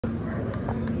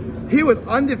Here with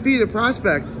undefeated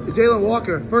prospect, Jalan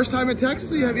Walker. First time in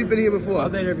Texas, or have you been here before?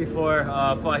 I've been here before.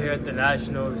 Fought here at the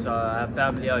Nationals. I have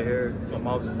family out here. My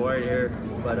mom's born here.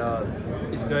 But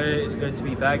it's good. It's good to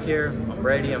be back here. I'm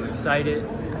ready. I'm excited.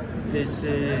 This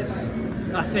is,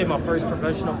 I say, my first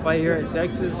professional fight here in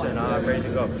Texas, and I'm ready to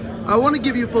go. I want to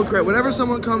give you full credit. Whenever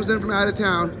someone comes in from out of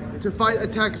town to fight a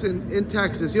Texan in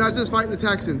Texas, you're not just fighting the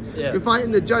Texan, you're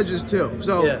fighting the judges too.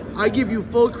 So I give you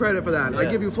full credit for that. I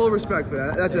give you full respect for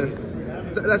that.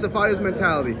 That's a fighter's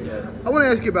mentality. I want to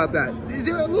ask you about that. Is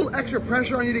there a little extra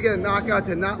pressure on you to get a knockout,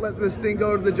 to not let this thing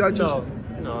go to the judges?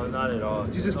 No, not at all.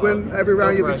 You just win every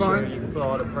round, you'll be fine? You can put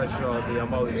all the pressure on me.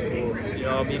 I'm always cool. You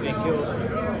know, I'm even cool.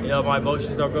 You know, my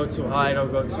emotions don't go too high,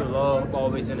 don't go too low. I'm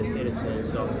always in a state of sin.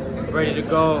 So I'm ready to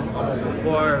go. I'm on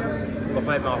before. I'm gonna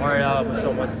fight my heart out. I'm gonna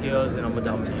show my skills, and I'm gonna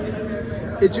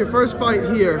dominate. It's your first fight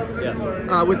here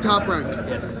with Top Rank.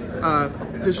 Yes.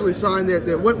 Officially signed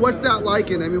there. What's that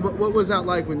like? And I mean, what was that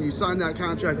like when you signed that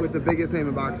contract with the biggest name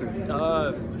in boxing?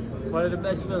 One of the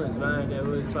best feelings, man. It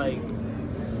was like,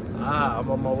 I'm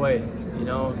on my way, you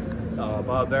know.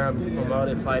 Bob Arum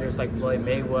promoted fighters like Floyd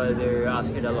Mayweather,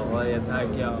 Oscar De La Hoya,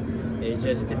 Pacquiao. And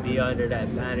just to be under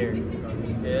that banner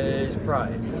is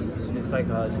pride. It's like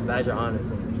it's a badge of honor for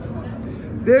me.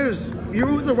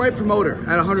 You're with the right promoter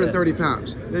at 130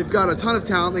 pounds. They've got a ton of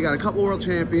talent. They got a couple world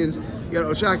champions. You got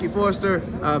Oshaki Foster,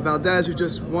 Valdez, who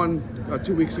just won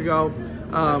 2 weeks ago.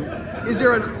 Is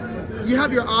there you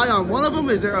have your eye on one of them?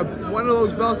 Is there one of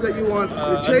those belts that you want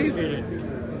to chase?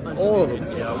 Undisputed. All of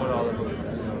them. Yeah, I want all of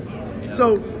them. Yeah.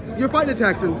 So you're fighting a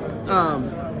Texan, a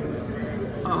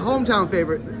hometown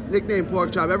favorite, nicknamed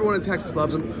Pork Chop. Everyone in Texas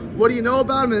loves him. What do you know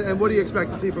about him, and what do you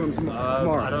expect to see from him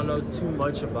tomorrow? I don't know too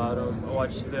much about him. I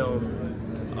watched film.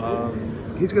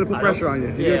 He's going to put pressure on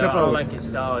you. I don't like his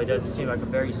style. He doesn't seem like a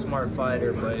very smart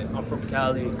fighter, but I'm from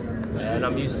Cali, and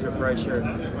I'm used to the pressure.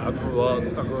 I grew up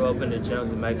in the gyms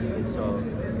with Mexicans, so,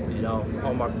 you know,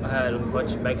 I had a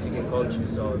bunch of Mexican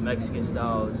coaches, so Mexican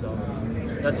style, so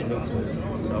nothing new to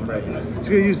me. So I'm ready. He's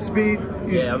going to use speed?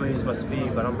 Yeah, I'm going to use my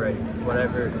speed, but I'm ready.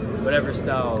 Whatever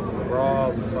style,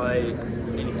 raw, fight,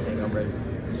 anything, I'm ready.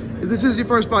 This is your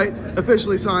first fight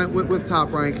officially signed with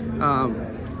Top Rank,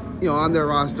 you know, on their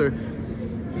roster.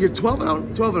 You're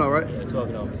 12-0? 12-0, right? Yeah,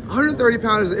 12-0. 130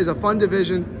 pounds is a fun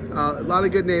division. A lot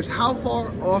of good names. How far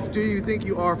off do you think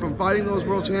you are from fighting those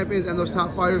world champions and those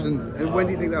top fighters, and when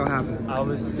do you think that will happen? I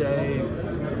would say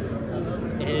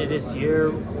end of this year,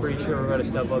 pretty sure we're going to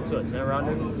step up to a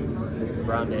 10-rounder.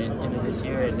 Around the end of this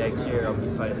year, and next year I'll be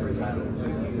fighting for a title.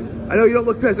 I know you don't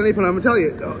look pissed at any point. I'm going to tell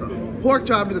you, Pork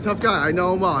Chop is a tough guy. I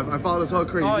know him well. I followed his whole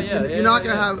career. Oh, You're not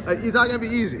gonna be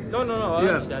easy. No. I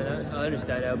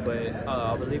understand that, but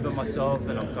I believe in myself,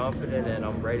 and I'm confident, and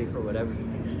I'm ready for whatever.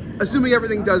 Assuming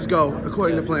everything does go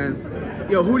according to plan,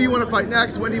 you know, who do you want to fight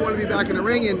next? When do you want to be back in the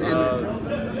ring? And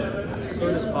as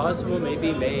soon as possible,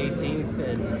 maybe May 18th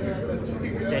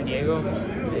in San Diego,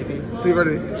 maybe. So you've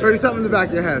already something in the back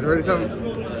of your head. Already something.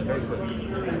 Very quick.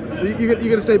 So you're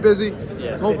gonna stay busy.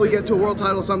 Yeah. Hopefully get to a world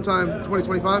title sometime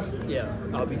 2025. Yeah,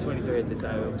 I'll be 23 at the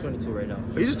time. I'm 22 right now.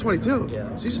 Oh, you're just 22.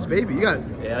 Yeah. So you're just a baby. You got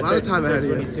a lot of time ahead of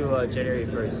you. 22 January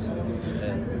 1st.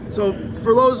 Yeah. So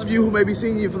for those of you who may be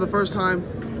seeing you for the first time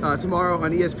tomorrow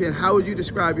on ESPN, how would you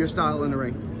describe your style in the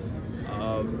ring?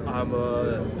 I'm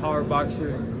a power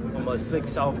boxer. I'm a slick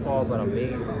southpaw, but I'm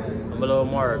mean. I'm a little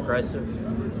more aggressive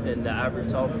than the average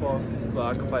southpaw, but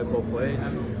I can fight both ways.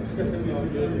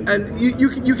 And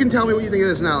you can tell me what you think of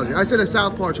this analogy. I said a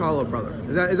southpaw Charlo brother.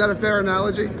 Is that a fair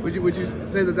analogy? Would you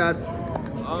say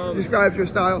that describes your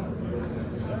style?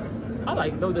 I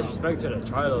like, no disrespect to the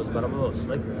Charlos, but I'm a little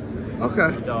slicker.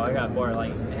 Okay. You know, I got more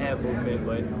like hand movement,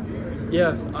 but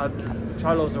yeah,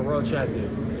 Charlo's a world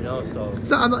champion. You know, so.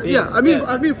 I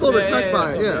mean full respect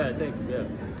by it. Yeah. Thank you.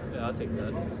 Yeah, I'll take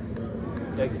that.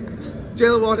 Thank you.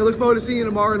 Jalan Walker, look forward to seeing you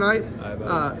tomorrow night. All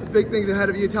right, big things ahead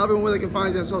of you. Tell everyone where they can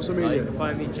find you on social media. You can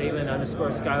find me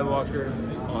Jalan_Skywalker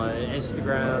on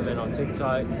Instagram and on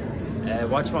TikTok. And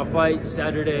watch my fight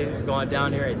Saturday. It's going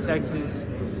down here in Texas.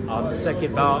 The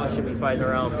second bout, I should be fighting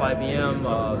around 5 p.m.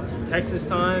 Texas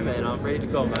time, and I'm ready to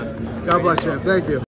go, man. God bless you. Thank you.